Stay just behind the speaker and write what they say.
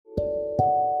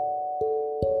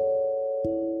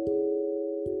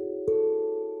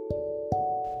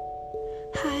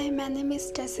my name is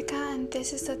Jessica, and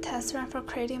this is the test run for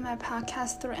creating my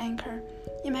podcast through Anchor.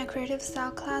 In my Creative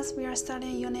Style class, we are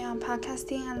studying a unit on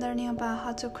podcasting and learning about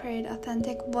how to create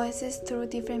authentic voices through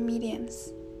different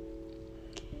mediums.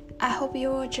 I hope you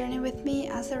will journey with me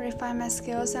as I refine my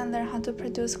skills and learn how to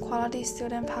produce quality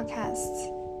student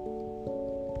podcasts.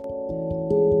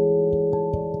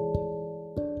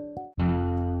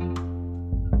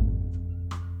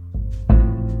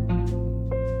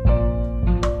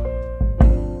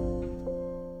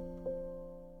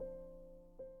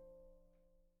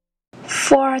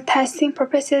 For testing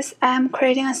purposes, I am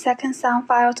creating a second sound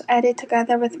file to edit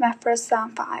together with my first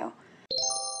sound file.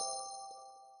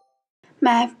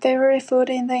 My favorite food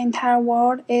in the entire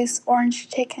world is orange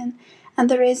chicken, and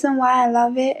the reason why I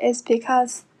love it is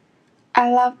because I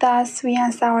love that sweet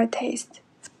and sour taste.